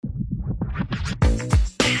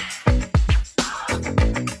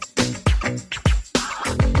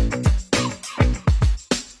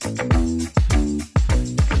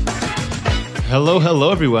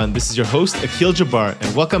Hello, everyone. This is your host, Akil Jabbar,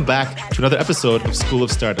 and welcome back to another episode of School of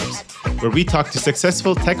Startups, where we talk to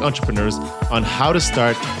successful tech entrepreneurs on how to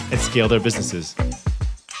start and scale their businesses.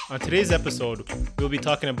 On today's episode, we'll be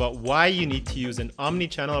talking about why you need to use an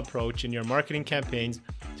omnichannel approach in your marketing campaigns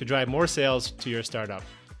to drive more sales to your startup.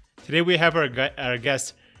 Today, we have our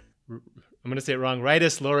guest, I'm going to say it wrong,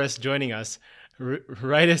 Rytis Lauris, joining us.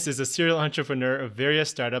 Rytis is a serial entrepreneur of various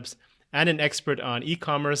startups and an expert on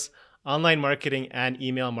e-commerce, online marketing, and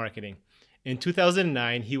email marketing. In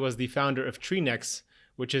 2009, he was the founder of TreeNex,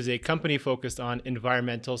 which is a company focused on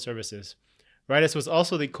environmental services. Rytis was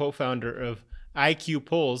also the co-founder of IQ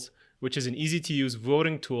Polls, which is an easy-to-use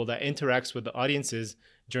voting tool that interacts with the audiences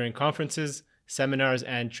during conferences, seminars,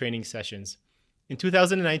 and training sessions. In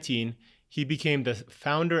 2019, he became the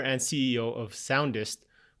founder and CEO of Soundist,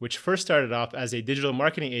 which first started off as a digital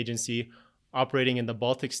marketing agency operating in the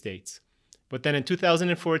Baltic states. But then in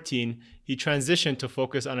 2014, he transitioned to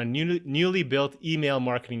focus on a newly built email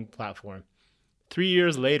marketing platform. 3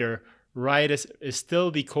 years later, Rytis is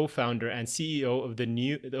still the co-founder and CEO of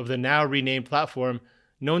the now renamed platform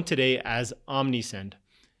known today as Omnisend.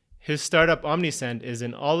 His startup Omnisend is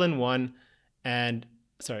an all-in-one and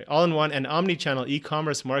omnichannel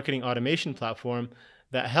e-commerce marketing automation platform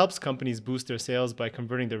that helps companies boost their sales by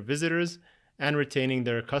converting their visitors and retaining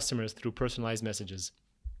their customers through personalized messages.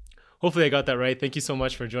 Hopefully I got that right. Thank you so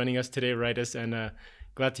much for joining us today, Rytis, and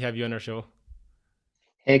glad to have you on our show.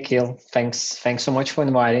 Hey, Keel. Thanks so much for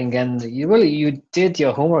inviting. And you did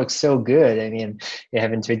your homework so good. I mean, you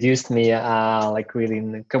have introduced me really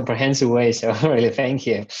in a comprehensive way. So really, thank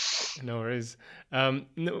you. No worries.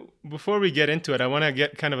 Before we get into it, I want to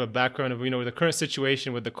get kind of a background of the current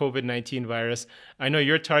situation with the COVID-19 virus. I know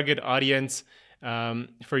your target audience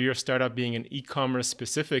for your startup being an e-commerce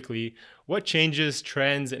specifically. What changes,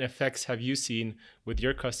 trends, and effects have you seen with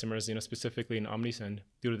your customers, specifically in Omnisend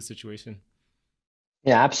due to the situation?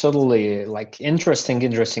 Yeah, absolutely.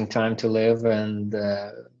 Interesting time to live, and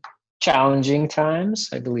challenging times,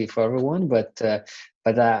 I believe, for everyone. But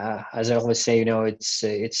as I always say,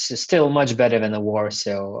 it's still much better than a war.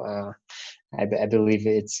 So I believe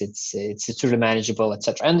it's really manageable,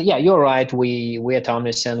 etc. And yeah, you're right. We at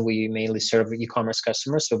Omnisend, we mainly serve e-commerce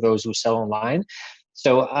customers, so those who sell online.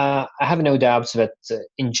 So I have no doubts that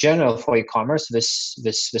in general for e-commerce,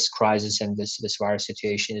 this crisis and this virus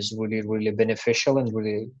situation is really beneficial and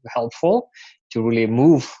really helpful to really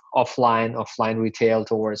move offline retail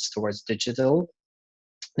towards digital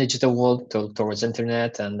world, towards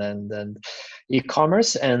internet and then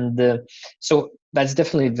e-commerce. And so that's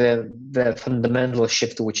definitely the fundamental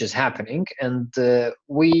shift which is happening. And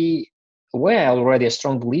we're already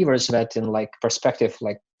strong believers that in perspective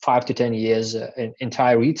 5 to 10 years,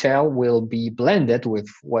 entire retail will be blended with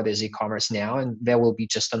what is e-commerce now, and there will be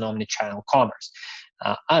just an omni-channel commerce.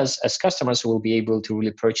 As customers will be able to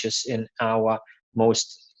really purchase in our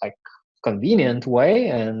most convenient way,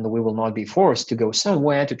 and we will not be forced to go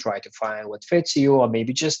somewhere to try to find what fits you, or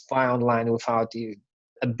maybe just buy online without the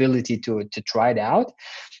ability to try it out.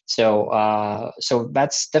 So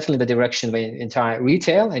that's definitely the direction the entire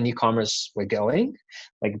retail and e-commerce we're going,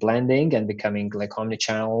 blending and becoming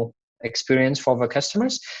omnichannel experience for the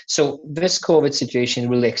customers. So this COVID situation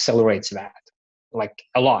really accelerates that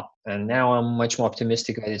a lot. And now I'm much more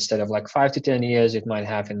optimistic that instead of 5 to 10 years, it might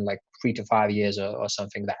happen 3 to 5 years or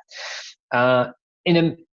something that.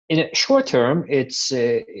 In a short term, it's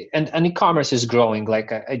and e-commerce is growing.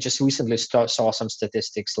 I just recently saw some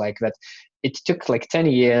statistics that it took 10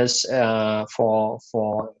 years for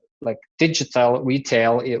digital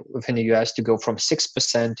retail within the US to go from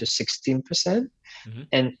 6% to 16%. Mm-hmm.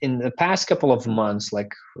 And in the past couple of months,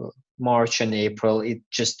 March and April, it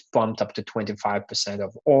just bumped up to 25%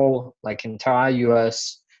 of all entire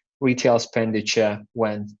US retail expenditure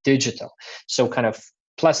went digital. So kind of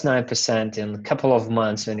plus 9% in a couple of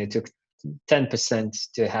months, when it took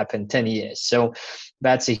 10% to happen 10 years. So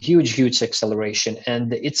that's a huge acceleration.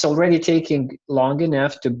 And it's already taking long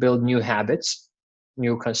enough to build new habits,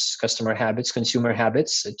 new customer habits, consumer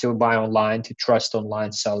habits, to buy online, to trust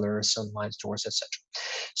online sellers, online stores, etc.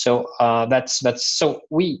 So that's so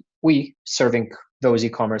we serving those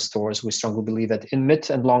e-commerce stores, we strongly believe that in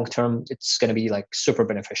mid and long term, it's going to be super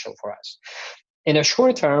beneficial for us. In a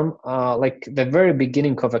short term, the very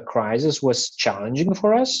beginning of a crisis was challenging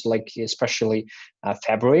for us, especially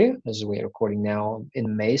February, as we're recording now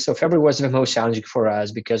in May. So February was the most challenging for us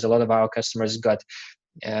because a lot of our customers got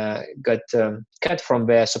cut from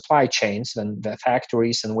their supply chains, and the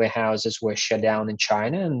factories and warehouses were shut down in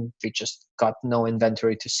China, and we just got no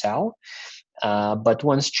inventory to sell. But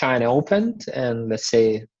once China opened and let's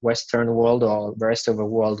say Western world or the rest of the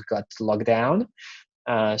world got locked down,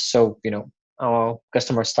 so our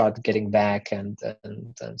customers start getting back and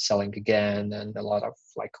selling again, and a lot of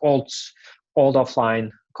like old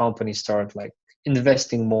offline companies start like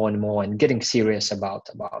investing more and more and getting serious about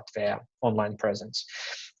their online presence.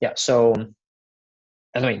 Yeah, so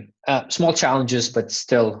I mean, small challenges, but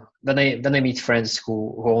still, then I meet friends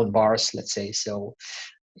who own bars, let's say. So,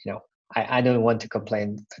 I don't want to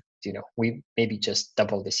complain, but we maybe just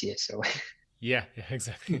double this year. So, Yeah,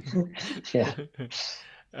 exactly. yeah.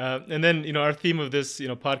 And then, our theme of this,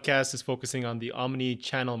 podcast is focusing on the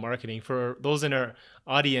omni-channel marketing. For those in our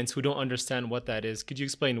audience who don't understand what that is, could you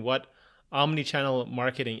explain what omni-channel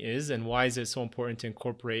marketing is and why is it so important to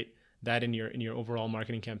incorporate that in your overall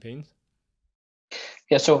marketing campaigns?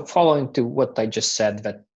 Yeah. So, following to what I just said,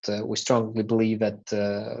 that we strongly believe that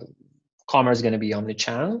commerce is going to be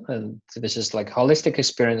omnichannel, and this is like holistic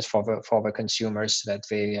experience for the consumers, that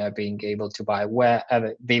they are being able to buy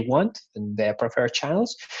wherever they want in their preferred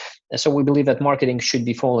channels. And so we believe that marketing should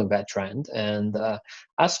be following that trend, and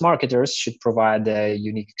us marketers should provide a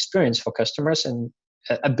unique experience for customers and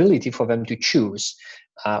ability for them to choose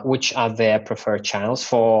which are their preferred channels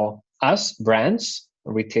for us brands,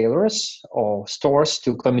 retailers or stores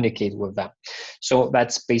to communicate with them. So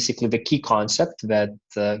that's basically the key concept, that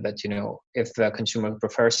if the consumer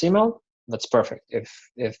prefers email, that's perfect.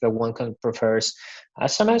 If the one prefers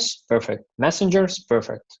SMS, perfect. Messengers,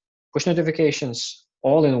 perfect. Push notifications,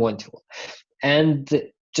 all in one tool. And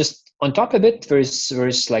just on top of it,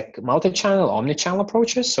 there's like multi-channel, omni-channel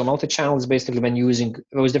approaches. So multi-channel is basically when using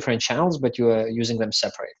those different channels, but you are using them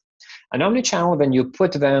separate. An omni-channel, when you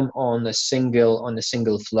put them on a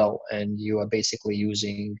single flow, and you are basically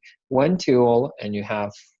using one tool, and you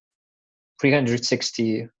have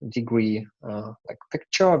 360-degree like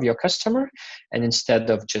picture of your customer, and instead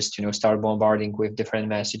of just start bombarding with different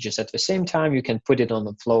messages at the same time, you can put it on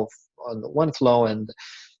the one flow. And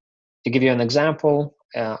to give you an example,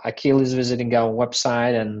 Akil is visiting our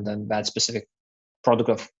website, and then that specific product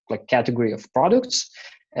of like category of products.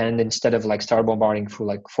 And instead of like start bombarding through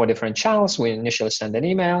like 4 different channels, we initially send an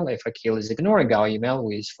email. If Akil is ignoring our email,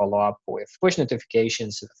 we follow up with push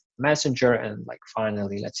notifications, messenger, and like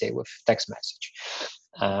finally, let's say with text message.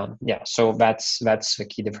 So that's the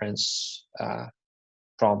key difference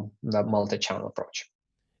from the multi-channel approach.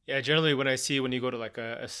 Yeah, generally when you go to like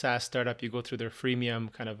a SaaS startup, you go through their freemium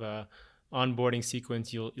kind of onboarding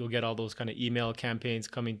sequence, you'll get all those kind of email campaigns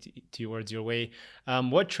coming towards your way.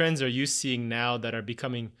 What trends are you seeing now that are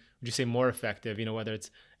becoming, would you say, more effective? Whether it's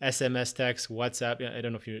SMS, text, WhatsApp. I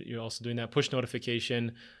don't know if you're also doing that, push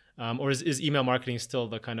notification, or is email marketing still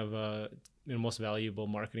the kind of most valuable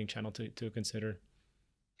marketing channel to consider?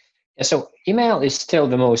 Yeah, so email is still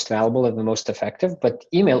the most valuable and the most effective, but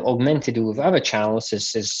email augmented with other channels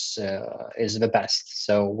is the best.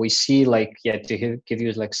 So we see to give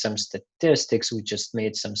you like some statistics, we just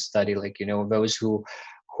made some study, those who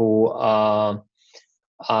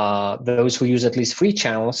those who use at least 3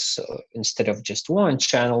 channels instead of just one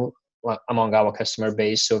channel among our customer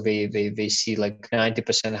base. So they see like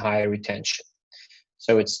 90% higher retention.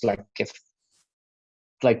 So it's like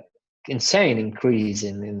insane increase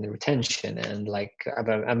in the retention, and like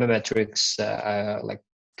other metrics like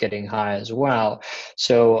getting high as well.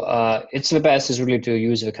 So it's the best is really to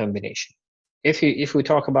use the combination. If we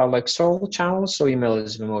talk about like sole channels, so email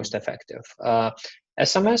is the most effective.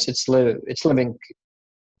 SMS,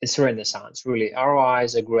 it's renaissance really.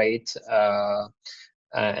 ROIs are great,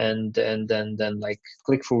 and then like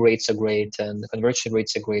click-through rates are great, and the conversion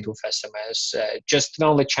rates are great with SMS. Just the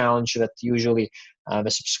only challenge that usually the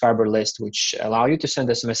subscriber list, which allow you to send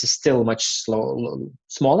SMS, is still much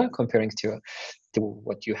smaller comparing to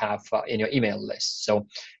what you have in your email list. So,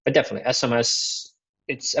 but definitely SMS,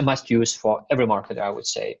 it's a must use for every market, I would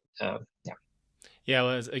say. Yeah. Yeah,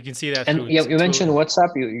 well, you can see that And through. you mentioned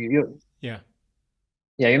WhatsApp. Yeah.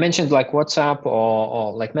 Yeah, you mentioned like WhatsApp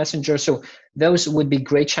or like Messenger. So those would be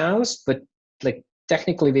great channels, but like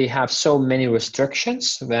technically they have so many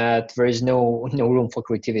restrictions that there is no room for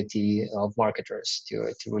creativity of marketers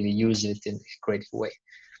to really use it in a creative way.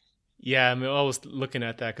 Yeah, I'm always looking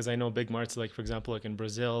at that because I know big marts, like for example, like in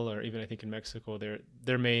Brazil or even I think in Mexico,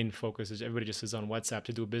 their main focus is everybody just is on WhatsApp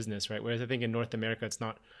to do business, right? Whereas I think in North America it's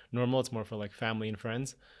not normal; it's more for like family and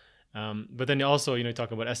friends. But then also,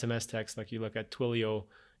 talking about SMS text, like you look at Twilio,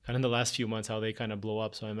 kind of in the last few months how they kind of blow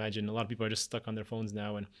up. So I imagine a lot of people are just stuck on their phones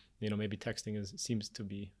now, and maybe texting seems to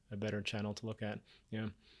be a better channel to look at. Yeah.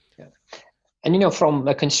 Yeah. And from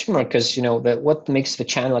the consumer, because that what makes the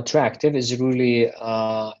channel attractive is really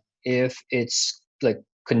if it's like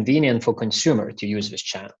convenient for consumer to use this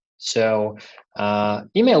channel. So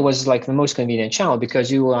email was like the most convenient channel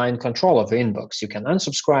because you are in control of the inbox. You can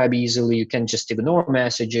unsubscribe easily. You can just ignore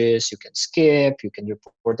messages. You can skip. You can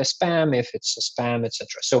report a spam if it's a spam, etc.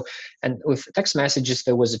 So, and with text messages,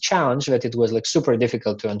 there was a challenge that it was like super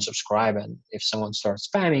difficult to unsubscribe. And if someone starts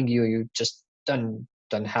spamming you, you just don't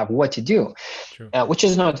have what to do, which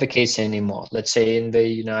is not the case anymore. Let's say in the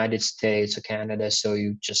United States or Canada, so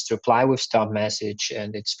you just reply with stop message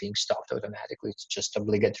and it's being stopped automatically. It's just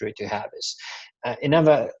obligatory to have this. In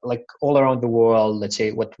other, like all around the world, let's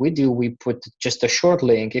say what we do, we put just a short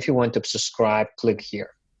link. If you want to subscribe, click here.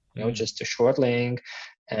 Just a short link.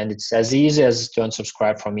 And it's as easy as to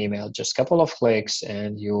unsubscribe from email. Just a couple of clicks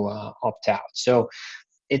and you opt out. So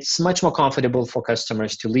it's much more comfortable for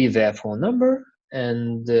customers to leave their phone number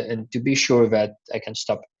and to be sure that I can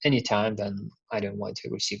stop anytime, then I don't want to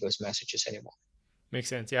receive those messages anymore. Makes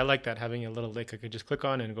sense. Yeah, I like that, having a little link I could just click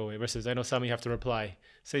on and go away, versus I know some you have to reply,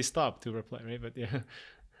 say stop to reply, right? But yeah.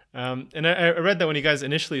 And I read that when you guys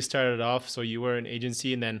initially started off, so you were an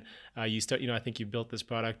agency and then I think you built this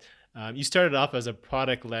product. You started off as a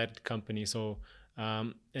product-led company. So,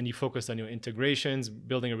 and you focused on your integrations,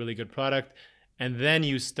 building a really good product. And then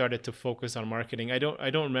you started to focus on marketing. I don't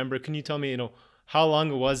remember. Can you tell me, how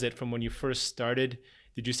long was it from when you first started?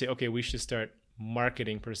 Did you say, okay, we should start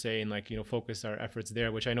marketing per se and focus our efforts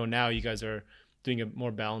there, which I know now you guys are doing a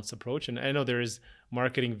more balanced approach. And I know there is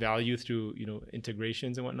marketing value through,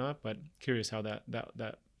 integrations and whatnot, but curious how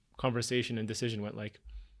that conversation and decision went like.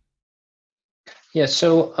 Yeah.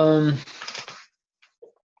 So,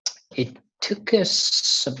 it took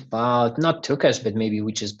us but maybe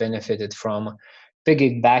we just benefited from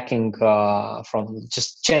piggybacking from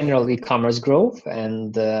just general e-commerce growth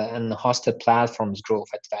and hosted platforms growth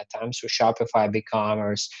at that time. So Shopify,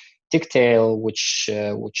 BigCommerce, Ticktail, which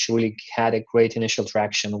really had a great initial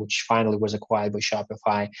traction, which finally was acquired by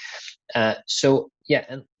Shopify. So yeah,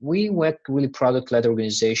 and we were really product-led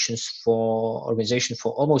organization for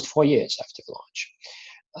almost 4 years after the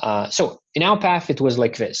launch. So in our path, it was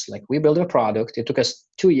like this: like we built a product. It took us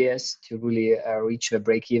 2 years to really reach the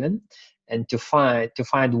break even, and to find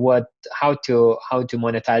how to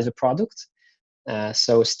monetize the product.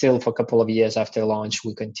 So still for a couple of years after launch,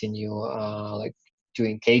 we continue like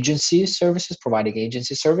doing agency services, providing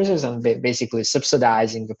agency services, and basically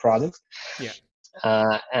subsidizing the product. Yeah.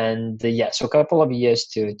 So a couple of years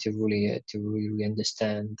to really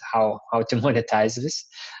understand how to monetize this,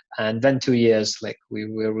 and then 2 years like we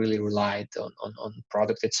really relied on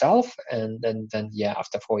product itself, and then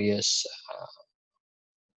after 4 years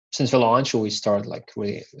since the launch, we started like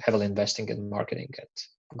really heavily investing in marketing and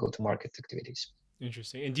go-to-market activities.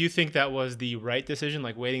 Interesting. And do you think that was the right decision,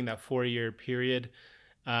 like waiting that 4-year period?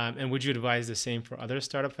 And would you advise the same for other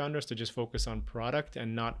startup founders to just focus on product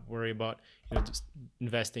and not worry about just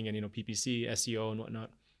investing in PPC, SEO, and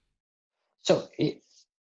whatnot? So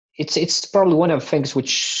it's probably one of the things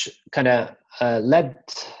which kind of led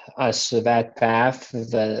us that path.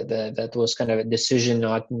 That was kind of a decision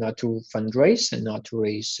not to fundraise and not to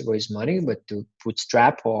raise money, but to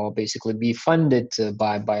bootstrap or basically be funded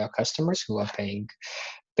by our customers who are paying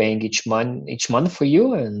each month for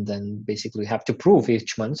you, and then basically have to prove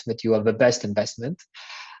each month that you are the best investment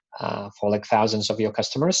for like thousands of your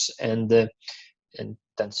customers and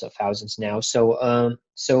tens of thousands now.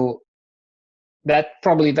 So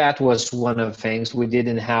that was one of the things. We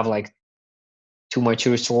didn't have like too much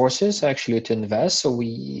resources actually to invest, so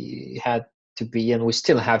we had to be, and we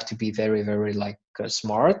still have to be, very very like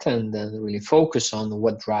smart, and then really focus on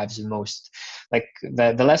what drives the most, like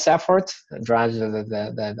the less effort drives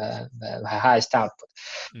the highest output.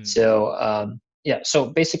 So so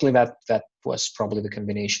basically that was probably the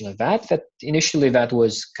combination of that initially that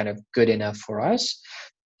was kind of good enough for us,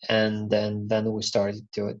 and then we started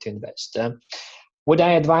to invest. Would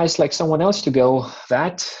I advise like someone else to go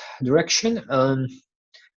that direction?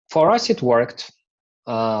 For us, it worked,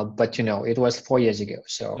 but it was 4 years ago,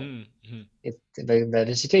 so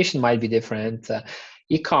the situation might be different.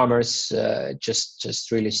 E-commerce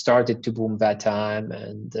just really started to boom that time,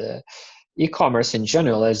 and e-commerce in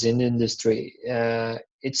general, as an industry,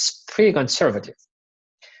 it's pretty conservative.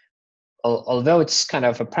 Although it's kind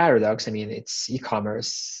of a paradox. I mean, it's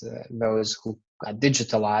e-commerce, those who are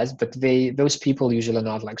digitalized, but those people usually are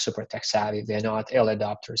not like super tech savvy. They're not early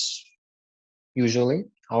adopters. Usually,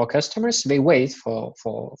 our customers, they wait for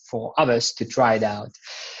others to try it out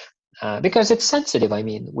because it's sensitive. I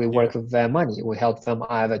mean, we work with their money. We help them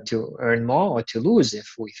either to earn more or to lose if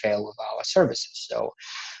we fail with our services.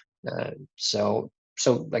 So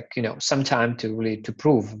so like, some time to really to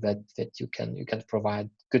prove that you can provide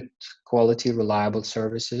good quality, reliable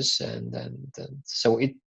services, and so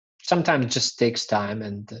it sometimes just takes time,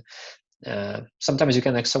 and sometimes you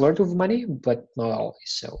can accelerate with money, but not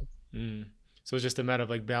always. So So it's just a matter of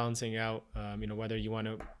like balancing out, whether you want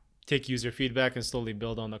to take user feedback and slowly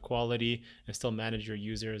build on the quality and still manage your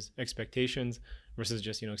users' expectations versus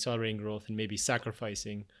just, accelerating growth and maybe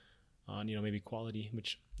sacrificing on, maybe quality,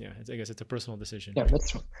 which, I guess it's a personal decision. yeah, Right?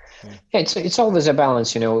 that's true. Yeah, it's always a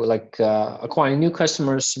balance, like acquiring new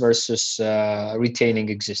customers versus retaining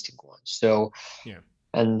existing ones. So Yeah.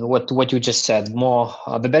 and what you just said, more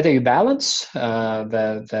the better you balance,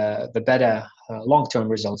 the better long-term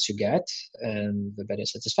results you get, and the better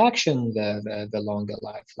satisfaction, the longer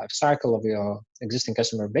life cycle of your existing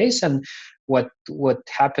customer base, and what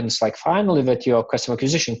happens like finally that your customer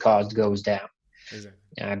acquisition cost goes down.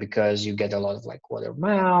 Exactly. Because you get a lot of like word of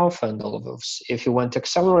mouth and all of those. If you want to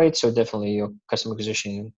accelerate, so definitely your customer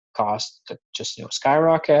acquisition cost just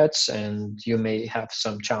skyrockets, and you may have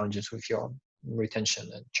some challenges with your retention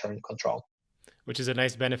and churn control. Which is a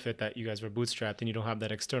nice benefit that you guys were bootstrapped and you don't have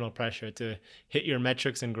that external pressure to hit your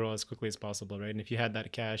metrics and grow as quickly as possible, right? And if you had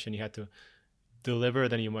that cash and you had to deliver,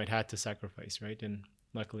 then you might have to sacrifice, right? And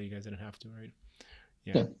luckily, you guys didn't have to, right?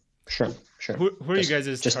 Yeah, sure. Who are you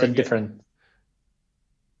guys' just target? a different.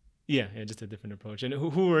 Yeah, just a different approach. And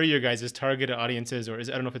who are your guys' targeted audiences, or I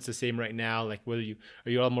don't know if it's the same right now. Like, are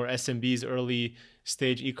you all more SMBs, early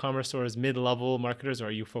stage e-commerce stores, mid-level marketers, or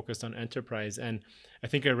are you focused on enterprise? And I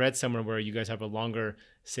think I read somewhere where you guys have a longer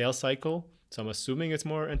sales cycle, so I'm assuming it's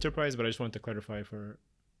more enterprise. But I just wanted to clarify for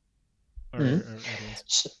our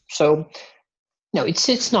audience. So no,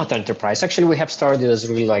 it's not enterprise. Actually, we have started as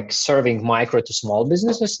really like serving micro to small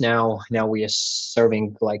businesses. Now we are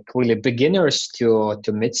serving like really beginners to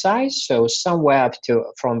mid-size. So somewhere up to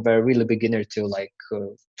from the really beginner to like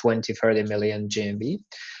 20-30 million GMV.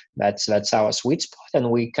 That's our sweet spot,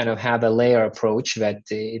 and we kind of have a layer approach that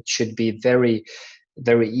it should be very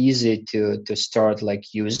very easy to start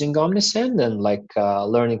like using Omnisend, and like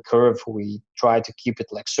learning curve we try to keep it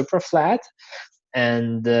like super flat,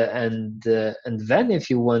 and then if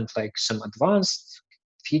you want like some advanced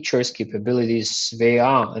features, capabilities, they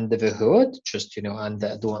are under the hood, just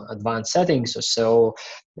under advanced settings or so.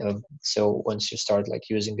 So once you start like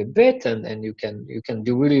using a bit, and you can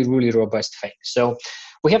do really really robust things. So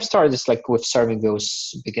we have started this like with serving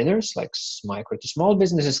those beginners, like micro to small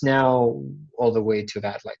businesses, now all the way to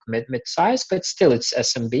that like mid size, but still it's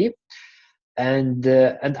SMB. And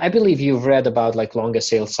I believe you've read about like longer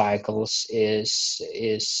sales cycles is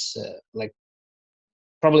like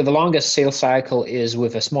probably the longest sales cycle is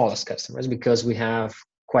with the smallest customers, because we have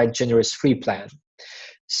quite generous free plan.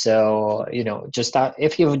 So just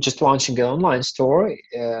if you're just launching an online store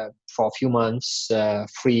for a few months,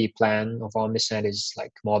 free plan of Omnisend is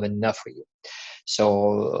like more than enough for you.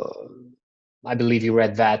 So I believe you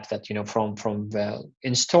read that from the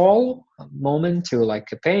install moment to like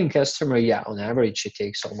a paying customer, on average it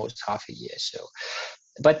takes almost half a year. So,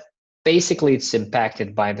 but basically it's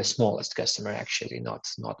impacted by the smallest customer, actually, not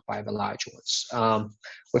by the large ones.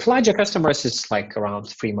 With larger customers, it's like around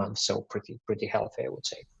 3 months, so pretty healthy, I would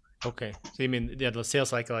say. Okay, so you mean the sales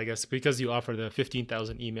cycle, I guess, because you offer the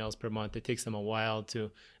 15,000 emails per month, it takes them a while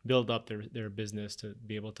to build up their business to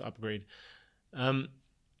be able to upgrade.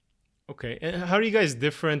 Okay, and how are you guys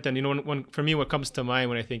different? And when for me, what comes to mind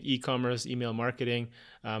when I think e-commerce, email marketing,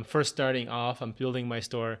 first starting off, I'm building my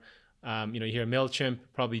store. You hear MailChimp,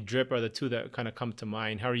 probably Drip are the two that kind of come to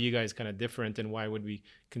mind. How are you guys kind of different, and why would we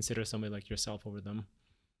consider somebody like yourself over them?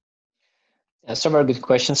 That's a very good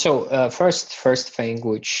question. So first thing,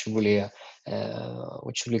 which really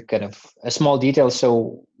kind of a small detail.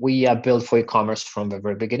 So we are built for e-commerce from the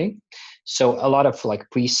very beginning. So a lot of like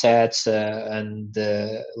presets and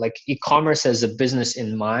like e-commerce as a business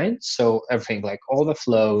in mind. So everything like all the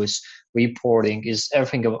flows, reporting is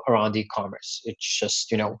everything around e-commerce. It's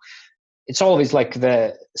just it's always like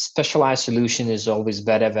the specialized solution is always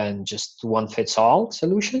better than just one fits all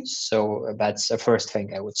solutions. So that's the first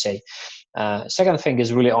thing I would say. Second thing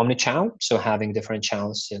is really omnichannel. So having different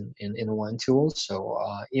channels in one tool. So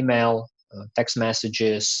email, text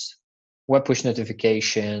messages, web push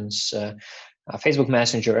notifications, Facebook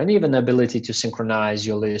Messenger, and even the ability to synchronize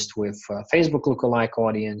your list with Facebook lookalike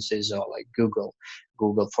audiences, or like Google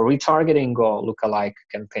for retargeting or lookalike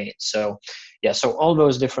campaigns. So so all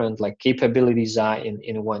those different like capabilities are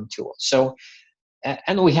in one tool. So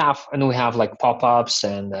and we have like pop-ups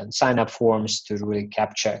and sign up forms to really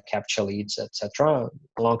capture leads, etc.,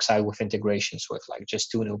 alongside with integrations with like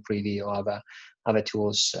just Juno Preview or other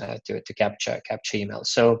tools to capture emails.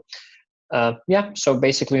 So So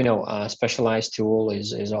basically, specialized tool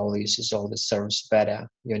is always serves better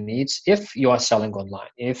your needs if you are selling online.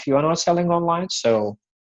 If you are not selling online, so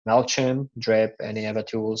Mailchimp, Drip, any other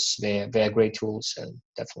tools, they're great tools, and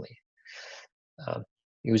definitely um,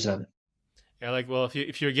 use them. Yeah, like, well,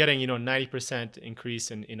 if you're getting 90%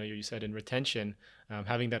 increase in you said in retention,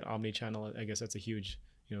 having that omni channel, I guess that's a huge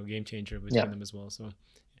game changer between Yeah, them as well. So,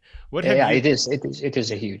 what yeah, have yeah. you? It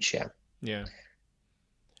is a huge, yeah. Yeah.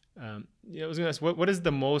 Yeah, I was gonna ask, what is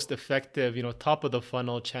the most effective, top of the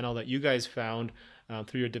funnel channel that you guys found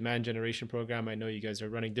through your demand generation program? I know you guys are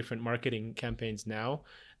running different marketing campaigns now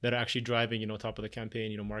that are actually driving, top of the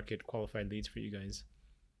campaign, market qualified leads for you guys.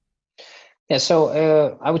 Yeah,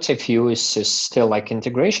 so I would say few is still like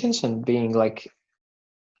integrations and being like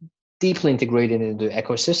deeply integrated into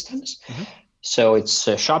ecosystems. Mm-hmm. So it's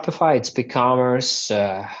Shopify, it's BigCommerce,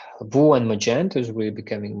 Woo and Magento is really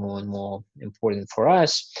becoming more and more important for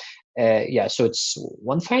us. So it's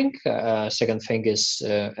one thing. Second thing is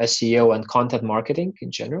SEO and content marketing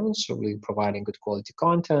in general. So really providing good quality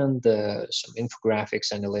content, some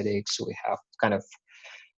infographics, analytics. We have kind of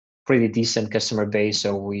pretty decent customer base,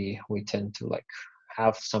 so we tend to like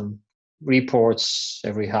have some reports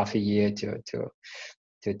every half a year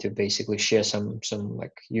to basically share some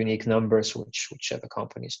like unique numbers which other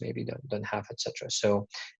companies maybe don't have, etc. So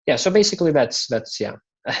yeah, so basically that's yeah.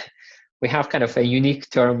 We have kind of a unique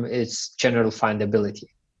term, it's general findability.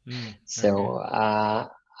 Okay. So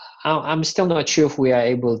I'm still not sure if we are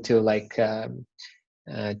able to like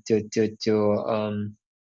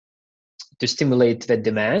to stimulate the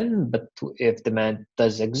demand. But if demand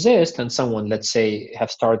does exist and someone, let's say,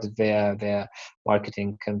 have started their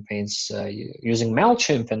marketing campaigns using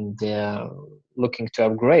Mailchimp, and they're looking to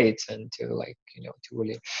upgrade and to like to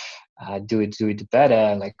really do it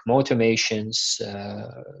better, like more automations,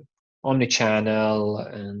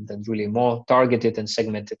 omnichannel, and then really more targeted and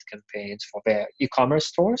segmented campaigns for their e-commerce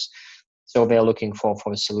stores. So they're looking for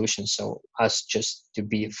a solution. So us just to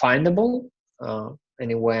be findable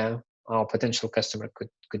anywhere our potential customer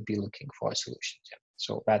could be looking for a solution. Yeah.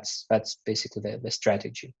 So that's basically the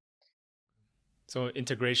strategy. So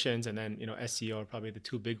integrations and then SEO are probably the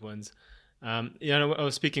two big ones. I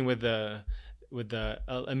was speaking with the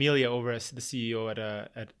Amelia over as the CEO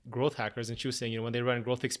at Growth Hackers, and she was saying when they run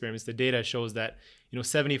growth experiments, the data shows that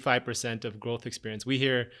 75% of growth experiments, we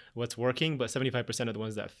hear what's working, but 75% of the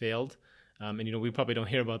ones that failed. And we probably don't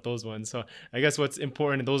hear about those ones. So I guess what's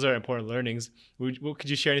important, those are important learnings. Could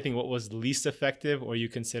you share anything? What was least effective, or you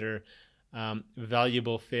consider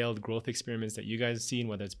valuable failed growth experiments that you guys have seen,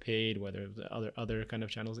 whether it's paid, whether it's other kind of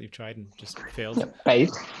channels that you've tried and just failed? Yeah, paid.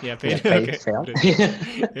 Yeah, Yeah, paid. paid. Okay, Fail.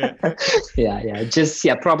 yeah. Yeah. Just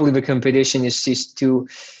probably the competition is too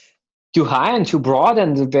high and too broad,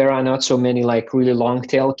 and there are not so many like really long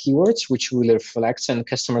tail keywords which really reflects, and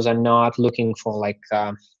customers are not looking for like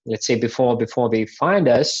let's say before they find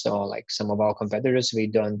us, or like some of our competitors, uh,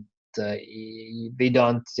 they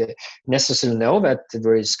don't necessarily know that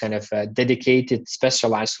there is kind of a dedicated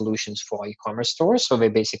specialized solutions for e-commerce stores. So they're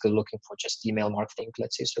basically looking for just email marketing,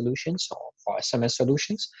 let's say, solutions, or for SMS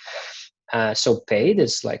solutions. So paid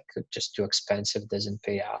is like just too expensive, doesn't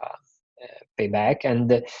pay back.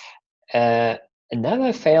 And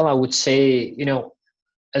another fail, I would say,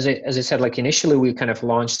 as I said, like initially we kind of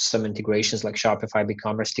launched some integrations like Shopify,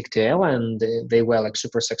 BigCommerce, Ticktail, and they were like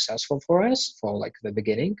super successful for us for like the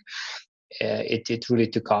beginning. It really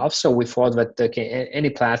took off. So we thought that okay, any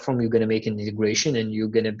platform you're going to make an integration and you're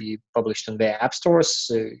going to be published on their app stores,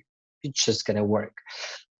 it's just going to work.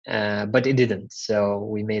 But it didn't. So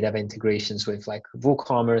we made up integrations with like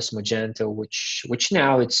WooCommerce, Magento, which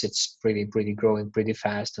now it's pretty growing pretty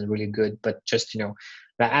fast and really good. But just the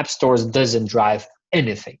app stores doesn't drive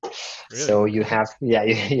anything. Really? So you have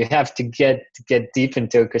you have to get deep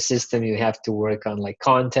into ecosystem. You have to work on like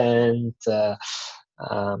content.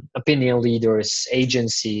 Opinion leaders,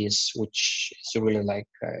 agencies, which is really like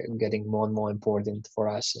getting more and more important for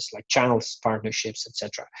us, is like channels, partnerships,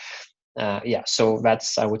 etc. So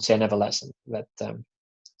that's, I would say, another lesson that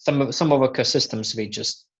some of ecosystems, they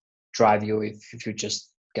just drive you if you just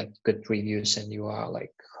get good reviews and you are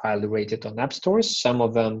like highly rated on app stores. Some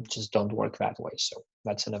of them just don't work that way. So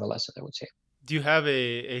that's another lesson, I would say. Do you have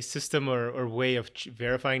a system or way of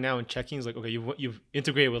verifying now and checking? It's like, okay, you've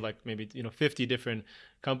integrated with like maybe 50 different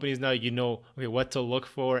companies now. Okay, what to look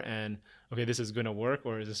for, and okay, this is going to work,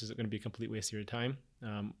 or is this going to be a complete waste of your time?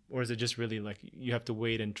 Or is it just really like you have to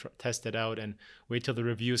wait and test it out and wait till the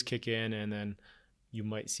reviews kick in, and then you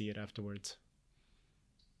might see it afterwards?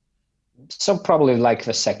 So probably like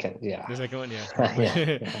the second, yeah. The second one, yeah, probably. Yeah,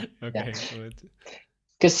 yeah, Okay, yeah. so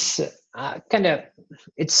because kind of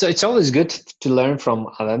it's always good to learn from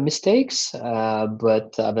other mistakes,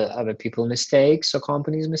 but other people mistakes or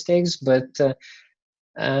companies mistakes,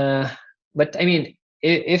 uh, but I mean,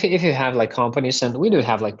 if you have like companies, and we do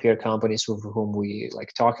have like peer companies with whom we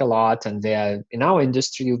like talk a lot, and they are in our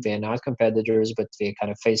industry, they're not competitors, but they're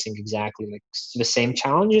kind of facing exactly like the same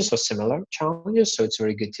challenges or similar challenges. So it's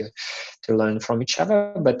very good to learn from each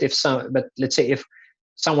other. But let's say if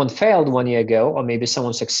someone failed 1 year ago, or maybe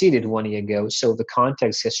someone succeeded 1 year ago, so the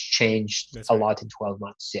context has changed That's a right. lot in 12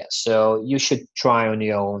 months. Yeah, so you should try on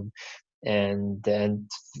your own, and then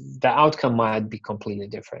the outcome might be completely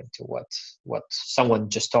different to what someone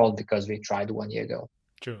just told because we tried 1 year ago.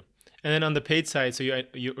 True. And then on the paid side, so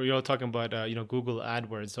you're all talking about Google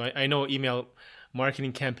AdWords. So I know email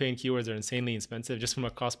marketing campaign keywords are insanely expensive just from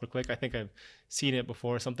a cost per click. I think I've seen it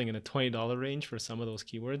before, something in a $20 range for some of those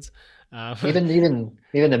keywords.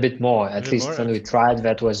 Even a bit more. A At bit more. least when we Okay. tried,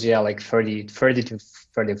 that was, yeah, like 30 to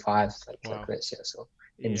 35, like Wow. this. Yeah, so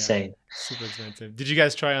Yeah. insane. Super expensive. Did you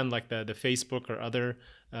guys try on like the Facebook or other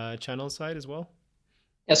channel side as well?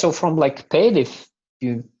 Yeah, so from like paid, if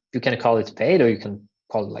you can call it paid, or you can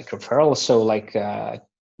call it like referral. So like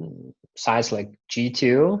sites like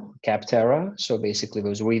G2, Capterra. So basically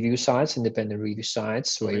those review sites, independent review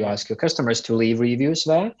sites, where Okay. you Yeah. ask your customers to leave reviews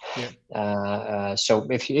there. Yeah. So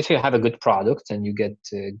if you have a good product and you get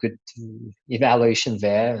good evaluation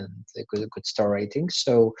there, and a good star rating,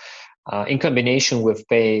 so in combination with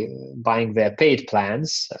buying their paid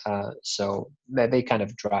plans, so they kind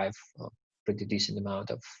of drive pretty decent amount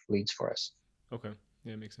of leads for us. Okay.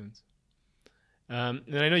 Yeah, makes sense.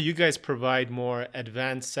 And I know you guys provide more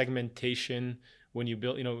advanced segmentation when you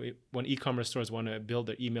build, when e-commerce stores want to build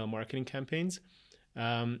their email marketing campaigns.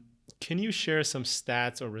 Um, can you share some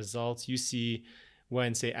stats or results you see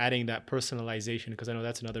when, say, adding that personalization? Because I know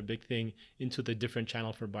that's another big thing into the different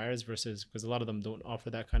channel for buyers versus because a lot of them don't offer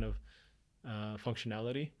that kind of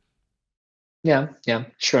functionality. Yeah,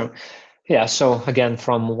 sure. Yeah, so again,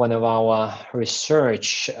 from one of our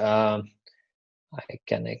research, I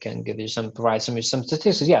can give you provide some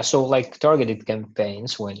statistics. Yeah, so like targeted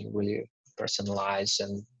campaigns, when you really personalize,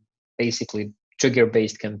 and basically trigger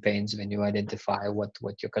based campaigns, when you identify what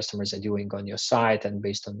your customers are doing on your site, and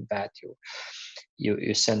based on that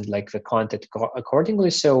you send like the content accordingly.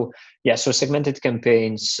 So yeah, so segmented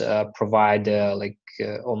campaigns provide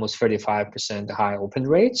almost 35% high open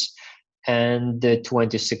rates, and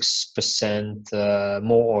 26%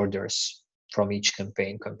 more orders from each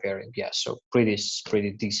campaign comparing. Yeah, so pretty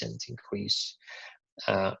decent increase.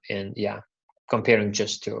 And yeah, comparing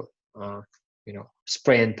just to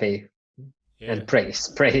spray and pay Yeah. and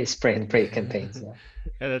spray and pray campaigns. Yeah.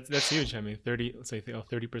 Yeah, that's huge. I mean, 30, let's say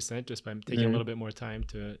 30% just by taking a little Mhm. bit more time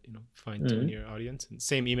to, fine tune Mhm. your audience, and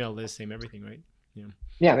same email list, same everything, right? Yeah.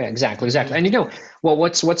 Yeah, exactly. And well,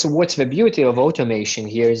 what's the beauty of automation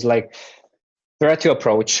here is like there are two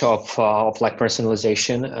approach of like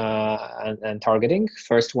personalization and targeting.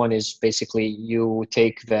 First one is basically you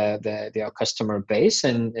take the customer base,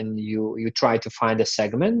 and you try to find a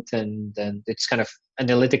segment, and then it's kind of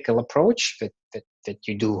analytical approach that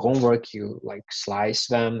you do homework, you like slice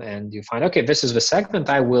them, and you find, okay, this is the segment,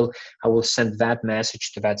 I will send that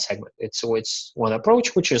message to that segment. It's one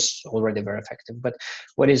approach, which is already very effective. But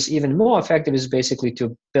what is even more effective is basically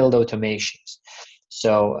to build automations.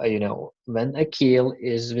 So, when Akil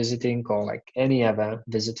is visiting, or like any other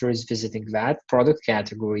visitor is visiting that product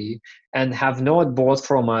category and have not bought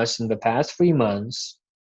from us in the past 3 months,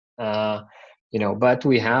 uh, but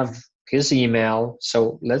we have his email.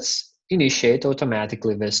 So let's initiate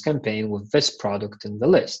automatically this campaign with this product in the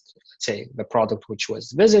list. Let's say the product which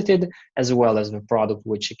was visited, as well as the product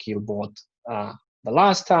which Akil bought the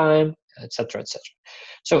last time, etc., etc.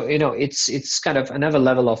 So it's kind of another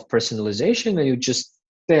level of personalization when you just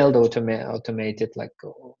build automated like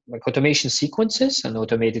automation sequences and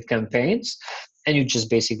automated campaigns, and you just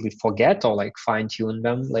basically forget or like fine tune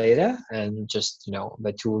them later, and just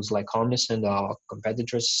the tools like Omnis and our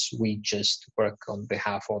competitors, we just work on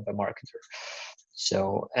behalf of the marketer.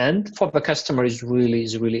 So, and for the customer is really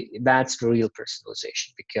that's the real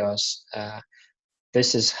personalization, because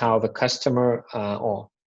this is how the customer or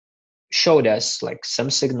showed us like some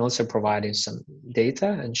signals are providing some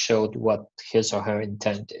data, and showed what his or her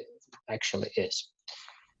intent actually is.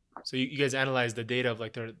 So you guys analyze the data of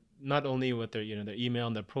like their, not only with their, their email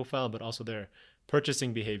and their profile, but also their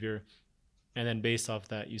purchasing behavior. And then based off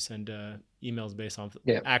that, you send emails based off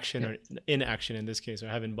Yeah, action yeah. or inaction in this case, or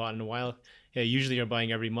haven't bought in a while. Hey, usually you're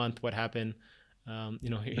buying every month. What happened?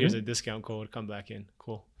 Here's a Mhm. discount code. Come back in.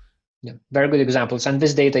 Cool. Yeah, very good examples, and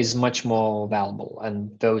this data is much more valuable.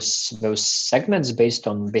 And those segments based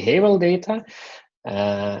on behavioral data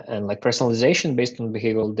and like personalization based on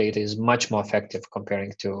behavioral data is much more effective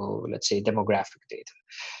comparing to, let's say, demographic data.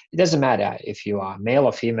 It doesn't matter if you are male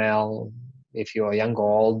or female, if you are young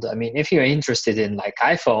or old. I mean, if you're interested in like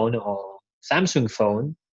iPhone or Samsung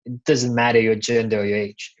phone, it doesn't matter your gender or your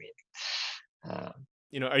age. I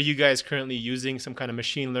mean, Are you guys currently using some kind of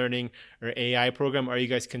machine learning or AI program? Are you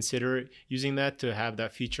guys consider using that to have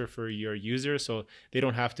that feature for your users, so they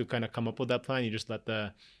don't have to kind of come up with that plan? You just let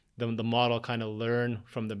the model kind of learn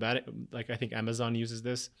from like I think Amazon uses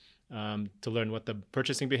this to learn what the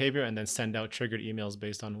purchasing behavior, and then send out triggered emails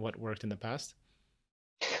based on what worked in the past.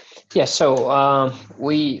 Yeah, so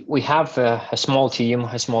we have a small team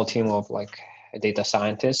of like data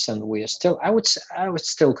scientists, and we are still, I would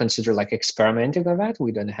still consider like experimenting with that.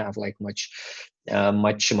 We don't have like much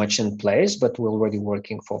in place, but we're already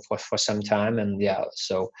working for some time. And yeah,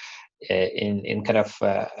 so in kind of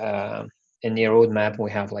in the roadmap, we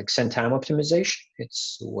have like send time optimization.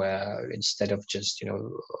 It's where instead of just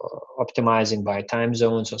optimizing by time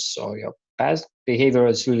zones or so, your past behavior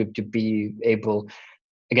is really to be able,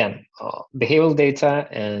 again, behavioral data,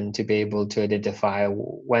 and to be able to identify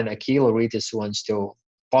when Akil or Rytis wants to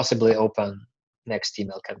possibly open next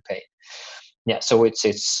email campaign. Yeah, so it's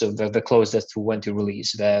the closest to when to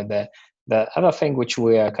release. The other thing which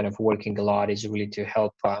we are kind of working a lot is really to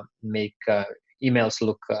help make emails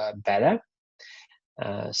look better.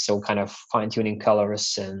 So kind of fine tuning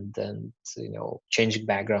colors and changing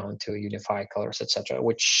background to unify colors, etc.,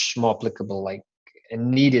 which more applicable like and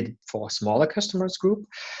needed for smaller customers group,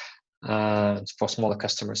 for smaller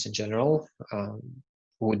customers in general,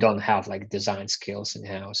 who don't have like design skills in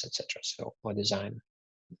house, etc. So or design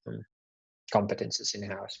competences in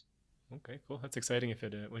house. Okay, cool. That's exciting. If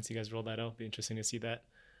it once you guys roll that out, it'll be interesting to see that.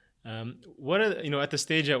 What are at the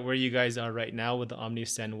stage at where you guys are right now with the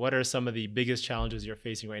OmniSend? What are some of the biggest challenges you're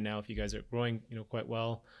facing right now? If you guys are growing, quite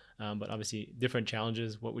well, but obviously different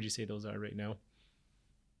challenges. What would you say those are right now?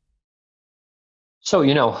 So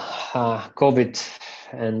COVID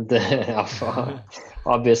and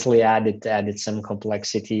obviously added some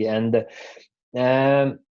complexity, and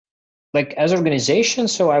like as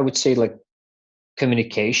organizations. So I would say like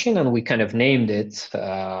communication, and we kind of named it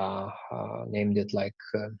like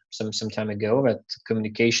some time ago, that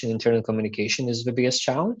internal communication is the biggest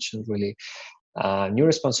challenge, and really new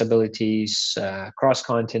responsibilities across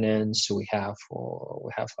continents. We have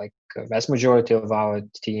like a vast majority of our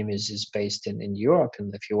team is based in Europe,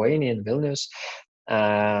 in Lithuania, in Vilnius.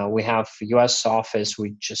 We have US office.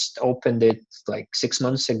 We just opened it like 6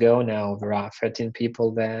 months ago. Now there are 13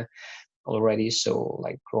 people there already, so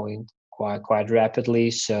like growing quite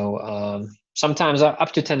rapidly. So sometimes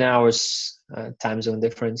up to 10 hours time zone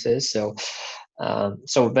differences. So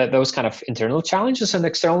those kind of internal challenges, and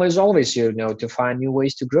external is always to find new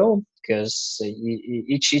ways to grow, because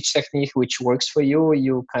each technique which works for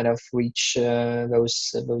you kind of reach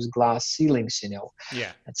those glass ceilings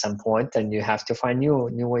Yeah. at some point, and you have to find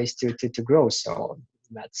new ways to grow. So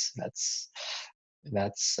that's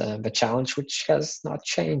the challenge, which has not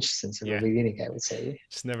changed since the Yeah. beginning, I would say.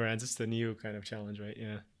 Just never ends. It's the new kind of challenge, right?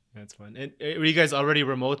 Yeah, that's fun. And were you guys already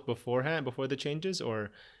remote before the changes,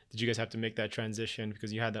 or did you guys have to make that transition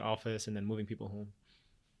because you had that office and then moving people home?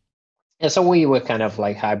 Yeah, so we were kind of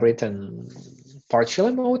like hybrid and partial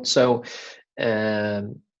remote. So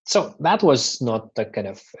that was not the kind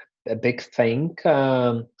of a big thing.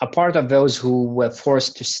 A part of those who were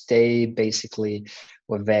forced to stay basically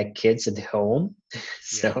with their kids at home.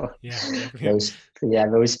 So Yeah, exactly.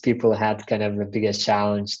 those people had kind of the biggest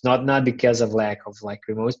challenge, not because of lack of like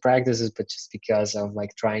remote practices, but just because of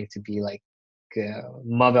like trying to be like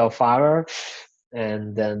mother or father,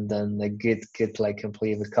 and then like get like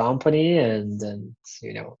complete the company, and then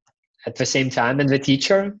at the same time, and the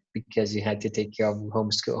teacher, because you had to take care of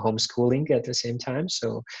homeschooling at the same time.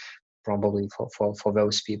 So probably for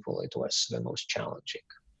those people it was the most challenging.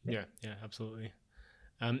 Yeah, absolutely.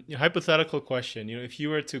 Hypothetical question. If you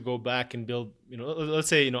were to go back and build, let's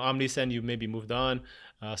say, OmniSend, you maybe moved on,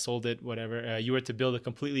 sold it, whatever. You were to build a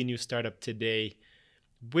completely new startup today.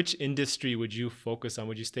 Which industry would you focus on?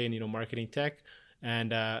 Would you stay in, marketing tech?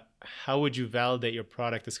 And how would you validate your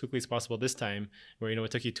product as quickly as possible this time, where,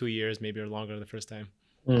 it took you 2 years, maybe, or longer the first time?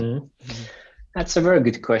 Mm-hmm. That's a very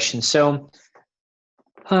good question. So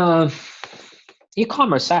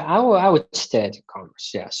e-commerce, I would stay at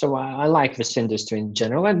e-commerce. Yeah. So I like this industry in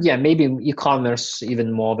general, and yeah, maybe e-commerce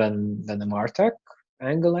even more than the martech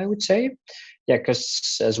angle, I would say. Yeah,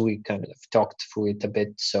 because as we kind of talked through it a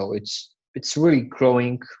bit, so it's really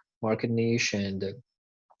growing market niche, and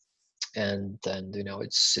and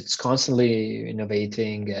it's constantly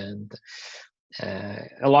innovating, and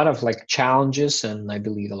a lot of like challenges, and I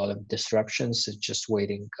believe a lot of disruptions is just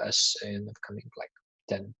waiting us in the coming like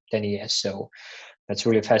 10 years. So that's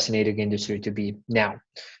really a fascinating industry to be now.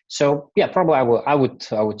 So yeah, probably I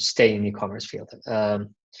would stay in e-commerce field.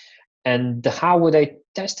 And how would I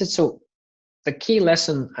test it? So the key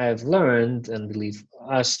lesson I've learned, and believe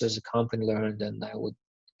us as a company learned, and I would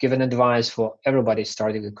give an advice for everybody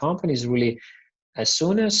starting a company, is really as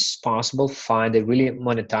soon as possible find a really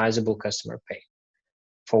monetizable customer pay.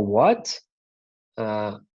 For what?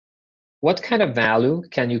 What kind of value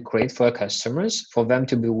can you create for customers for them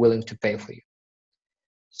to be willing to pay for you?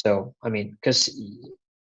 So I mean, because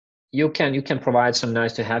you can provide some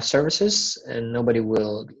nice to have services and nobody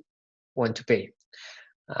will want to pay.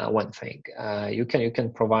 One thing, you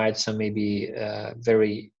can provide some maybe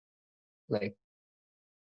very like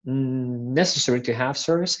necessary to have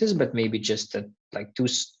services, but maybe just like too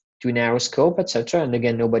narrow scope, etc. And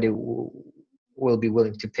again, nobody will be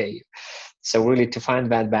willing to pay you. So really to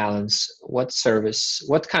find that balance, what service,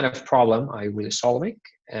 what kind of problem are you really solving,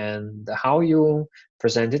 and how you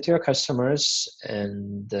present it to your customers,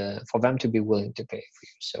 and for them to be willing to pay for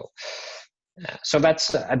you. So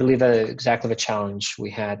that's, I believe, exactly the challenge we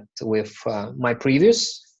had with my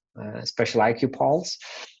previous, especially IQ Pulse.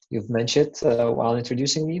 You've mentioned while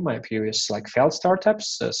introducing me, my previous like failed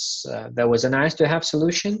startups. There was a nice to have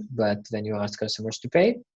solution, but then you ask customers to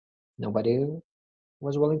pay, nobody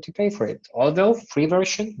was willing to pay for it. Although free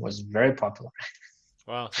version was very popular.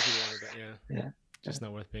 Wow, so people wanted that, yeah. Yeah. Just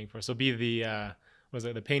not worth paying for. So be the was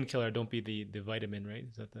it the painkiller? Don't be the vitamin, right?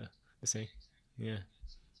 Is that the saying? Yeah,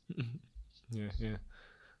 yeah, yeah.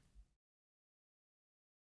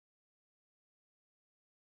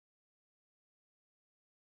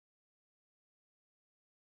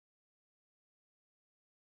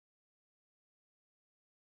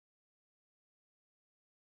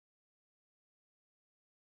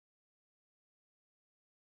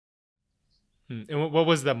 And what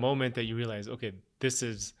was the moment that you realized, okay, this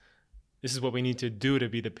is what we need to do to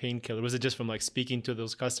be the painkiller? Was it just from like speaking to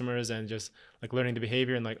those customers and just like learning the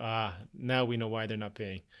behavior and like, now we know why they're not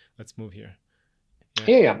paying. Let's move here.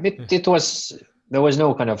 Yeah. Yeah. It was, there was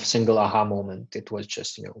no kind of single aha moment. It was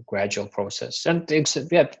just, gradual process. And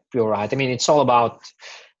yeah, you're right. I mean, it's all about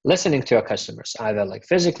listening to your customers, either like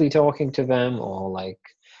physically talking to them or like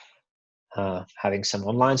having some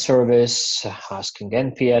online service, asking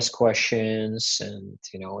NPS questions, and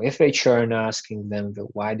if they churn, asking them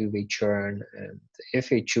why do they churn, and if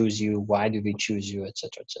they choose you, why do they choose you,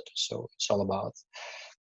 etc., etc. So it's all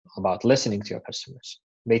about listening to your customers.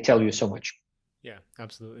 They tell you so much. Yeah,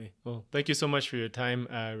 absolutely. Well, thank you so much for your time,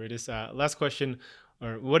 Rytis. Last question,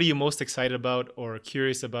 or what are you most excited about or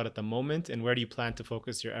curious about at the moment, and where do you plan to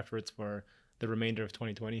focus your efforts for the remainder of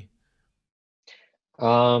 2020?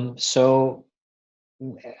 So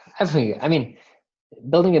I mean,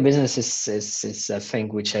 building a business is a thing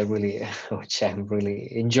which I really which I'm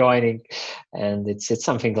really enjoying, and it's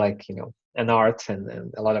something like an art,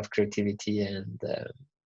 and a lot of creativity, and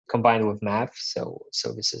combined with math. So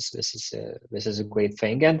this is a great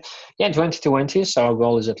thing. And yeah, in 2020, so our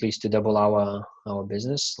goal is at least to double our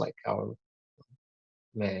business, like our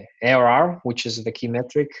ARR, which is the key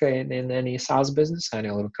metric in any SaaS business,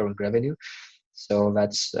 annual recurring revenue. So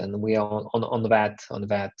that's, and we are on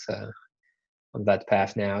that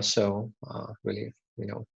path now. So really,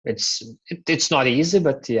 it's not easy,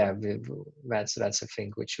 but yeah, that's a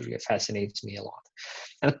thing which really fascinates me a lot.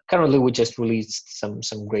 And currently, we just released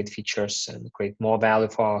some great features and create more value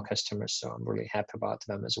for our customers. So I'm really happy about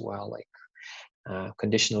them as well, like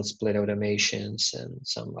conditional split automations and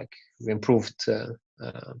some like improved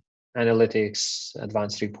analytics,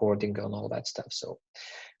 advanced reporting, and all that stuff. So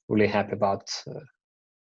really happy about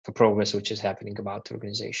the progress which is happening about the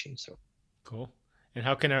organization. So Cool. And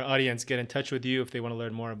how can our audience get in touch with you if they want to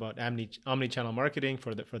learn more about omni-channel marketing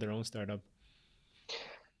for their own startup?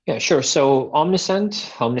 yeah, sure. So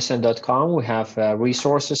omniscient.com, we have a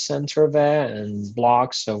resources center there and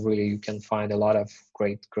blogs. So really you can find a lot of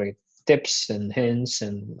great tips and hints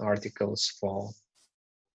and articles for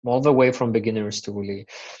all the way from beginners to really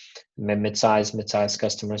mid-size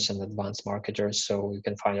customers and advanced marketers. So you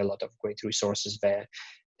can find a lot of great resources there.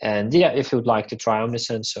 And yeah, if you'd like to try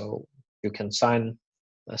Omniscient, so you can sign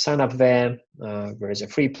up there. There is a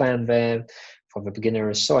free plan there for the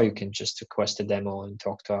beginners, so you can just request a demo and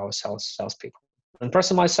talk to our salespeople. And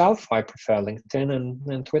personally, myself, I prefer LinkedIn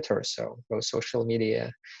and Twitter. So those social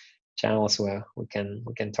media channels where we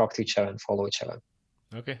can talk to each other and follow each other.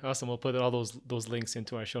 Okay, awesome. We'll put all those links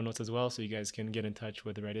into our show notes as well, so you guys can get in touch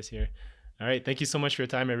with Rytis here. All right. Thank you so much for your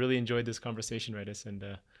time. I really enjoyed this conversation, Rytis.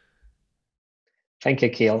 And thank you,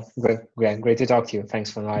 Akil. Great to talk to you. Thanks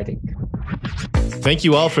for inviting. thank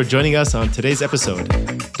you all for joining us on today's episode.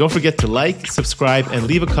 Don't forget to like, subscribe, and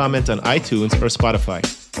leave a comment on iTunes or Spotify.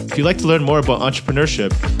 If you'd like to learn more about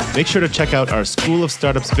entrepreneurship, make sure to check out our School of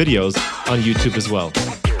Startups videos on YouTube as well.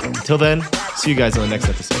 Until then, see you guys on the next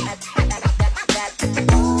episode.